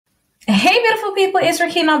Hey beautiful people, it's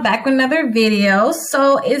Rickita. I'm back with another video.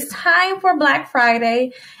 So it's time for Black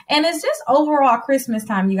Friday and it's just overall Christmas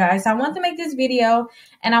time, you guys. I want to make this video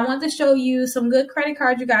and I want to show you some good credit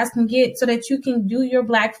cards you guys can get so that you can do your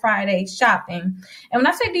Black Friday shopping. And when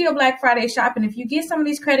I say do your Black Friday shopping, if you get some of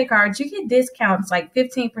these credit cards, you get discounts like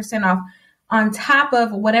 15% off on top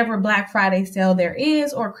of whatever Black Friday sale there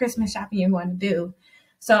is or Christmas shopping you're going to do.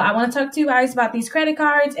 So I want to talk to you guys about these credit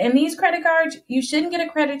cards. And these credit cards, you shouldn't get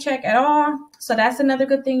a credit check at all. So that's another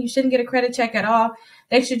good thing. You shouldn't get a credit check at all.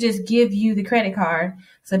 They should just give you the credit card.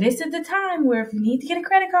 So this is the time where if you need to get a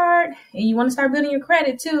credit card and you want to start building your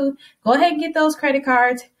credit too, go ahead and get those credit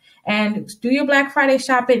cards and do your Black Friday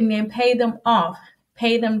shopping and then pay them off,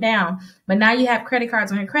 pay them down. But now you have credit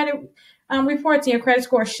cards on your credit reports and your credit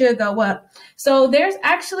score should go up. So there's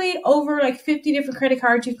actually over like 50 different credit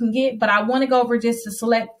cards you can get, but I want to go over just a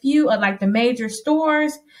select few of like the major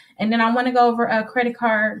stores. And then I want to go over a credit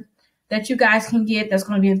card that you guys can get that's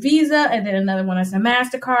going to be a Visa, and then another one is a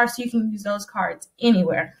MasterCard, so you can use those cards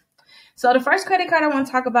anywhere. So the first credit card I want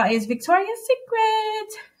to talk about is Victoria's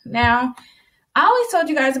Secret. Now, I always told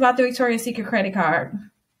you guys about the Victoria's Secret credit card.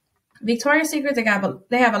 Victoria's Secret, they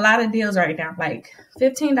have a lot of deals right now, like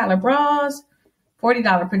 $15 bras,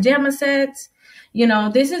 $40 pajama sets. You know,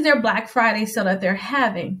 this is their Black Friday sale that they're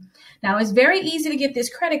having. Now, it's very easy to get this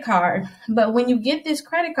credit card, but when you get this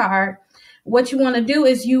credit card, what you want to do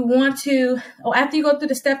is you want to, after you go through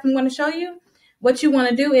the steps I'm going to show you, what you want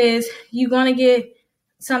to do is you're going to get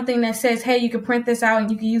something that says, hey, you can print this out and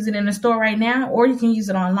you can use it in the store right now, or you can use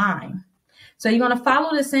it online. So you're going to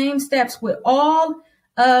follow the same steps with all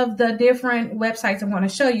of the different websites I'm going to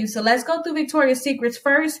show you. So let's go through Victoria's Secrets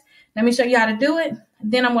first. Let me show you how to do it.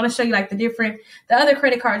 Then I'm going to show you like the other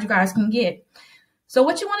credit cards you guys can get. So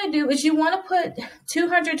what you want to do is you want to put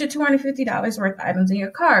 $200 to $250 worth of items in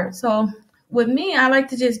your card. So with me, I like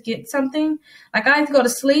to just get something. Like I like to go to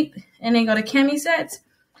sleep and then go to Chemi sets.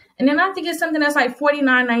 And then I have to get something that's like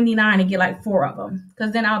 $49.99 and get like 4 of them,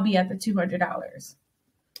 because then I'll be at the $200.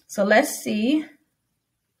 So let's see.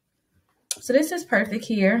 So this is perfect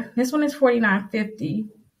here. This one is $49.50.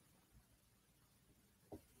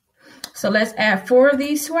 So let's add 4 of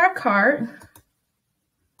these to our cart.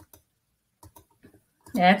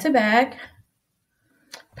 Add to bag.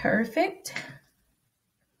 Perfect.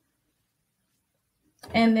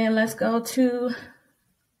 And then let's go to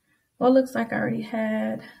what looks like I already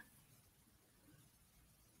had.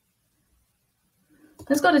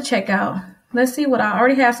 Let's go to checkout. Let's see what I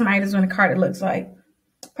already have some items in the cart it looks like.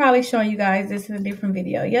 Probably showing you guys this in a different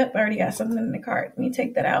video. Yep, I already got something in the cart. Let me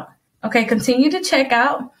take that out. Okay, continue to check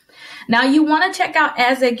out. Now you want to check out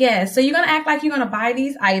as a guest. So you're going to act like you're going to buy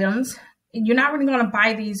these items. You're not really going to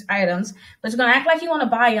buy these items, but you're going to act like you want to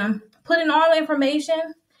buy them. Put in all the information,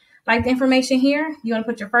 like the information here. You're going to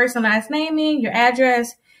put your first and last name in, your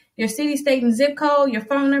address, your city, state, and zip code, your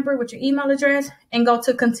phone number with your email address, and go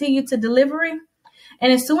to continue to delivery.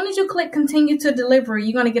 And as soon as you click continue to delivery,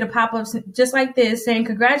 you're going to get a pop-up just like this saying,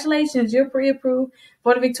 congratulations, you're pre-approved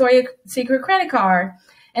for the Victoria's Secret credit card.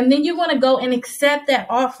 And then you're going to go and accept that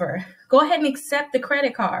offer. Go ahead and accept the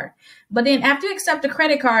credit card. But then after you accept the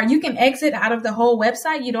credit card, you can exit out of the whole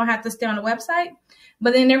website. You don't have to stay on the website.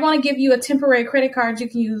 But then they're going to give you a temporary credit card you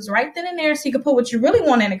can use right then and there, so you can put what you really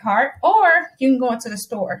want in the cart, or you can go into the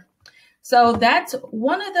store. So that's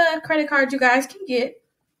one of the credit cards you guys can get.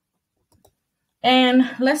 And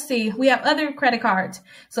let's see, we have other credit cards.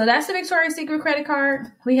 So that's the Victoria's Secret credit card.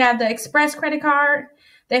 We have the Express credit card.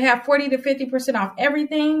 They have 40 to 50% off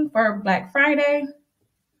everything for Black Friday.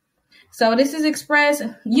 So this is Express.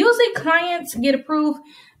 Usually clients get approved.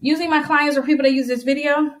 Usually my clients or people that use this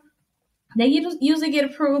video, they usually get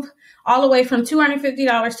approved all the way from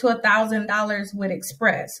 $250 to $1,000 with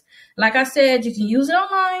Express. Like I said, you can use it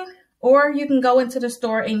online or you can go into the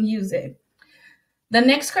store and use it. The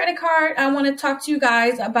next credit card I want to talk to you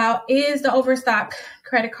guys about is the Overstock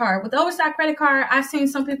credit card. With the Overstock credit card, I've seen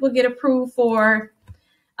some people get approved for,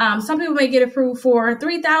 some people may get approved for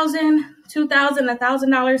 $3,000, $2,000,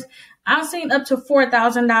 $1,000. I've seen up to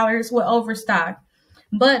 $4,000 with Overstock.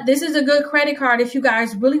 But this is a good credit card if you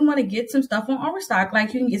guys really want to get some stuff on Overstock.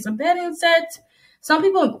 Like you can get some bedding sets. Some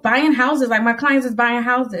people buying houses, like my clients is buying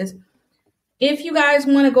houses. If you guys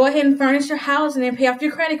want to go ahead and furnish your house and then pay off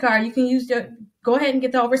your credit card, you can go ahead and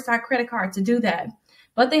get the Overstock credit card to do that.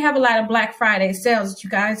 But they have a lot of Black Friday sales that you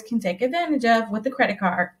guys can take advantage of with the credit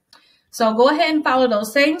card. So go ahead and follow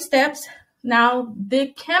those same steps. Now, the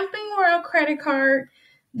Camping World credit card,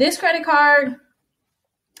 this credit card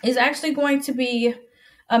is actually going to be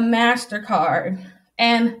a MasterCard.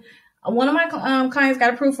 And one of my clients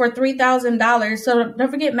got approved for $3,000. So don't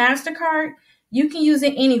forget MasterCard. you can use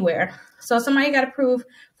it anywhere. So somebody got approved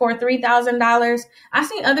for $3,000. I've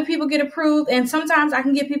seen other people get approved, and sometimes I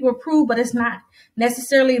can get people approved, but it's not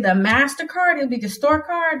necessarily the MasterCard. It'll be the store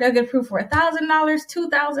card. They'll get approved for $1,000,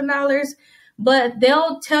 $2,000, but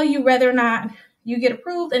they'll tell you whether or not you get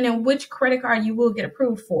approved and then which credit card you will get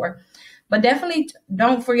approved for. But definitely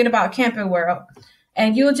don't forget about Camping World.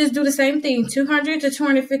 And you'll just do the same thing, $200 to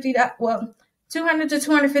 $250. Well, $200 to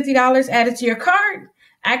 $250 added to your card.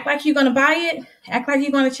 Act like you're going to buy it. Act like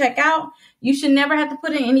you're going to check out. You should never have to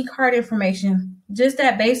put in any card information. Just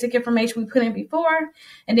that basic information we put in before.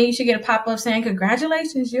 And then you should get a pop-up saying,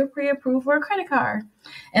 congratulations, you're pre-approved for a credit card.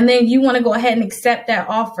 And then you want to go ahead and accept that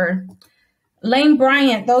offer. Lane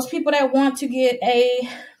Bryant, those people that want to get a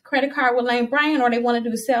credit card with Lane Bryant, or they want to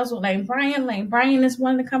do sales with Lane Bryant. Lane Bryant is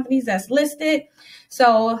one of the companies that's listed.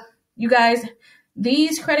 So you guys,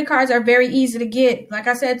 these credit cards are very easy to get. Like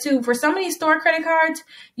I said, too, for some of these store credit cards,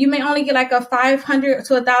 you may only get like a $500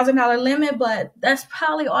 to $1,000 limit, but that's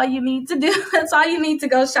probably all you need to do. That's all you need to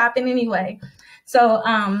go shopping anyway. So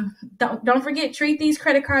don't forget, treat these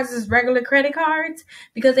credit cards as regular credit cards,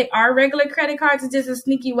 because they are regular credit cards. It's just a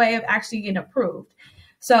sneaky way of actually getting approved.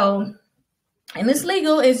 So, and it's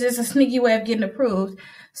legal. It's just a sneaky way of getting approved.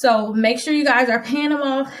 So make sure you guys are paying them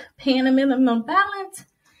off, paying a minimum balance,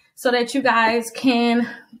 so that you guys can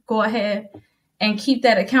go ahead and keep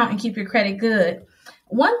that account and keep your credit good.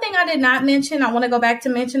 One thing I did not mention, I want to go back to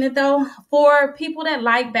mention it though, for people that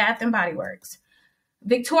like Bath and Body Works.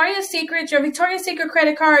 Victoria's Secret, your Victoria's Secret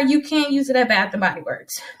credit card, you can't use it at Bath and Body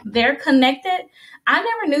Works. They're connected. I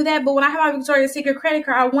never knew that, but when I have my Victoria's Secret credit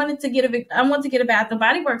card, I wanted to get a Bath and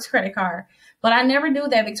Body Works credit card, but I never knew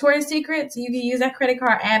that Victoria's Secret, so you can use that credit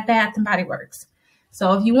card at Bath and Body Works.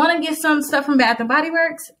 So if you want to get some stuff from Bath and Body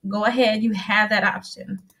Works, go ahead. You have that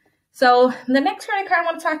option. So the next credit card I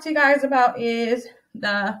want to talk to you guys about is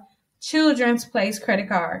the Children's Place credit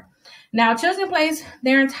card. Now, Children's Place,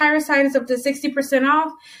 their entire site is up to 60%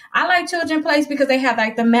 off. I like Children's Place because they have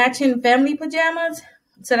like the matching family pajamas.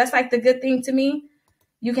 So that's like the good thing to me.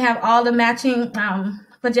 You can have all the matching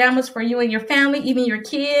pajamas for you and your family, even your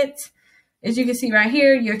kids. As you can see right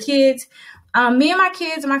here, your kids. Me and my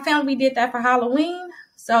kids and my family, we did that for Halloween.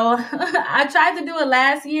 So I tried to do it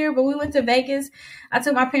last year, but we went to Vegas. I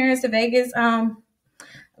took my parents to Vegas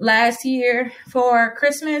last year for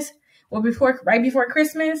Christmas, or right before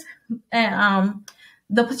Christmas. And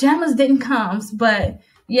the pajamas didn't come. But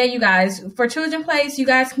yeah, you guys, for Children's Place, you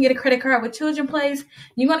guys can get a credit card with Children's Place.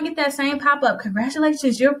 You're going to get that same pop-up.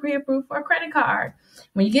 Congratulations, you're pre-approved for a credit card.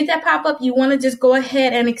 When you get that pop-up, you want to just go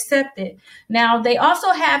ahead and accept it. Now, they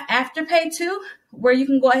also have Afterpay too, where you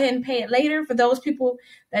can go ahead and pay it later. For those people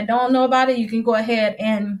that don't know about it, you can go ahead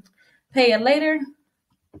and pay it later.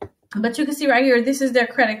 But you can see right here, this is their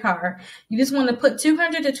credit card. You just want to put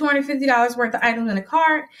 $200 to $250 worth of items in the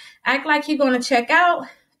cart. Act like you're going to check out.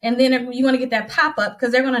 And then you want to get that pop-up,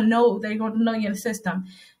 because they're going to know you in the system.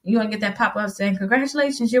 You want to get that pop-up saying,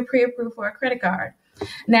 congratulations, you're pre-approved for a credit card.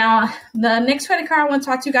 Now, the next credit card I want to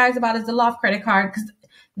talk to you guys about is the Loft credit card, because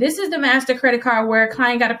this is the Master credit card where a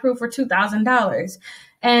client got approved for $2,000.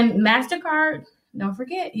 And MasterCard, don't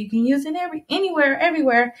forget, you can use it anywhere,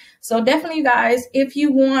 everywhere. So definitely, you guys, if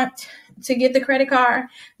you want to get the credit card,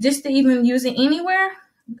 just to even use it anywhere.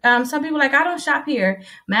 Some people are like, I don't shop here.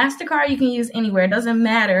 MasterCard, you can use anywhere. It doesn't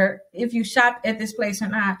matter if you shop at this place or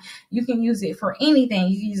not. You can use it for anything.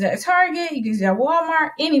 You can use it at Target. You can use it at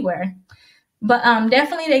Walmart, anywhere. But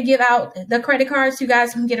definitely they give out the credit cards so you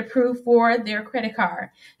guys can get approved for their credit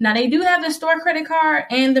card. Now, they do have the store credit card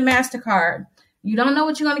and the MasterCard. You don't know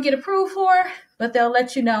what you're going to get approved for, but they'll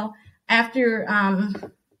let you know after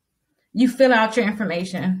you fill out your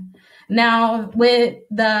information. Now, with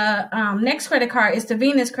the next credit card is the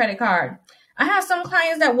Venus credit card. I have some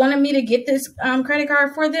clients that wanted me to get this credit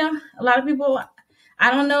card for them. A lot of people,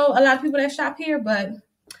 I don't know a lot of people that shop here, but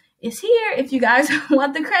it's here if you guys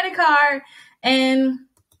want the credit card. And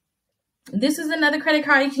this is another credit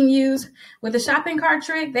card you can use with the shopping cart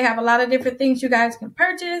trick. They have a lot of different things you guys can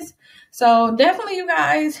purchase. So definitely, you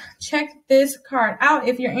guys, check this card out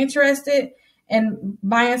if you're interested in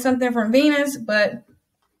buying something from Venus. But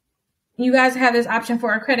you guys have this option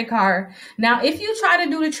for a credit card. Now, if you try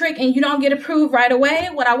to do the trick and you don't get approved right away,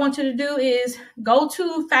 what I want you to do is go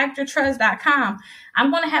to factortrust.com.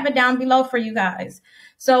 I'm going to have it down below for you guys.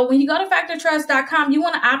 So when you go to factortrust.com, you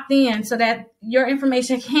want to opt in so that your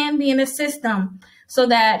information can be in the system, so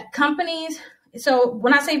that companies, so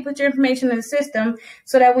when I say put your information in the system,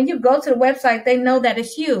 so that when you go to the website, they know that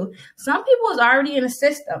it's you. Some people is already in the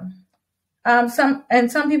system.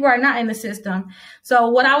 Some people are not in the system. So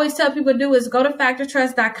what I always tell people to do is go to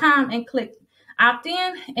factortrust.com and click opt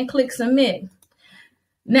in and click submit.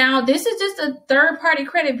 Now, this is just a third-party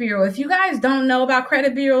credit bureau. If you guys don't know about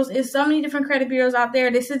credit bureaus, it's so many different credit bureaus out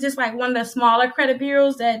there. This is just like one of the smaller credit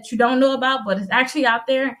bureaus that you don't know about, but it's actually out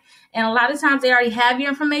there. And a lot of times they already have your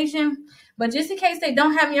information. But just in case they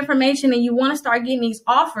don't have your information and you want to start getting these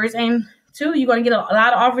offers, and two, you're going to get a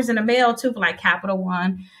lot of offers in the mail too, for like Capital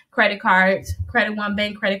One, credit cards, Credit One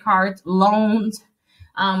Bank credit cards, loans,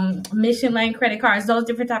 Mission Lane credit cards, those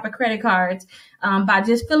different type of credit cards, by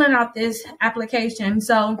just filling out this application.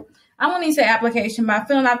 So I won't even say application, by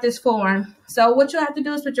filling out this form. So what you have to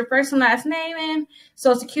do is put your first and last name in,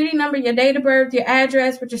 social security number, your date of birth, your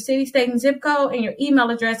address, with your city, state, and zip code, and your email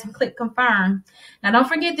address, and click confirm. Now don't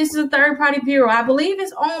forget, this is a third-party bureau. I believe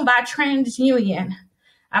it's owned by TransUnion.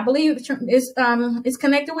 I believe it's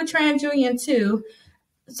connected with TransUnion too.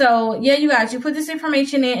 So yeah, you guys, you put this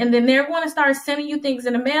information in, and then they're going to start sending you things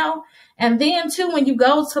in the mail. And then too, when you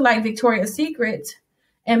go to like Victoria's Secret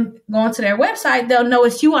and go onto their website, they'll know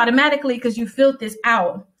it's you automatically because you filled this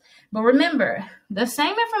out. But remember, the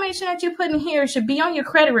same information that you put in here should be on your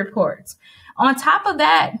credit reports. On top of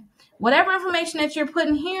that, whatever information that you're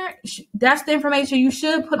putting here, that's the information you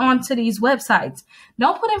should put onto these websites.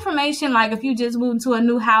 Don't put information like if you just moved to a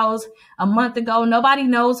new house a month ago, nobody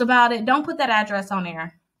knows about it. Don't put that address on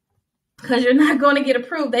there, because you're not going to get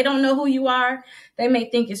approved. They don't know who you are. They may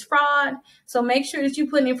think it's fraud. So make sure that you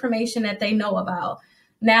put in information that they know about.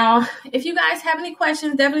 Now, if you guys have any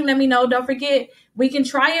questions, definitely let me know. Don't forget, we can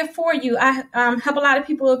try it for you. I help a lot of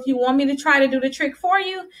people. If you want me to try to do the trick for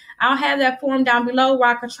you, I'll have that form down below where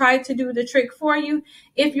I can try to do the trick for you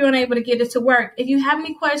if you're unable to get it to work. If you have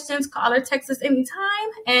any questions, call or text us anytime,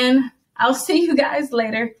 and I'll see you guys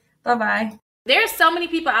later. Bye-bye. There's so many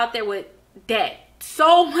people out there with debt.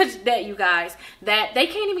 So much debt, you guys, that they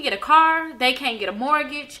can't even get a car, they can't get a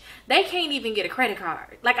mortgage, they can't even get a credit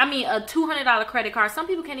card. Like, I mean, a $200 credit card. Some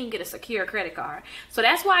people can't even get a secure credit card. So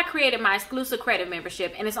that's why I created my exclusive credit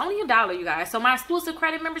membership, and it's only $1, you guys. So my exclusive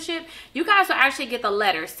credit membership, you guys will actually get the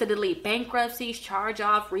letters to delete bankruptcies,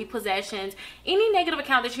 charge-off, repossessions, any negative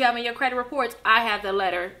account that you have in your credit reports. I have the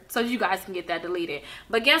letter so you guys can get that deleted.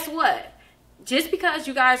 But guess what? Just because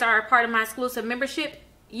you guys are a part of my exclusive membership,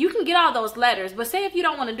 you can get all those letters. But say if you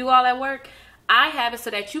don't want to do all that work, I have it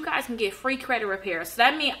so that you guys can get free credit repair. So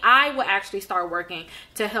that means I will actually start working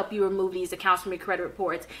to help you remove these accounts from your credit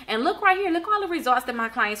reports. And look right here, look all the results that my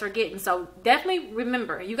clients are getting. So definitely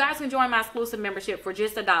remember, you guys can join my exclusive membership for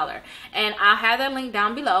just $1. And I'll have that link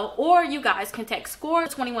down below. Or you guys can text SCORE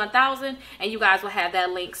 21,000 and you guys will have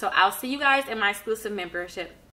that link. So I'll see you guys in my exclusive membership.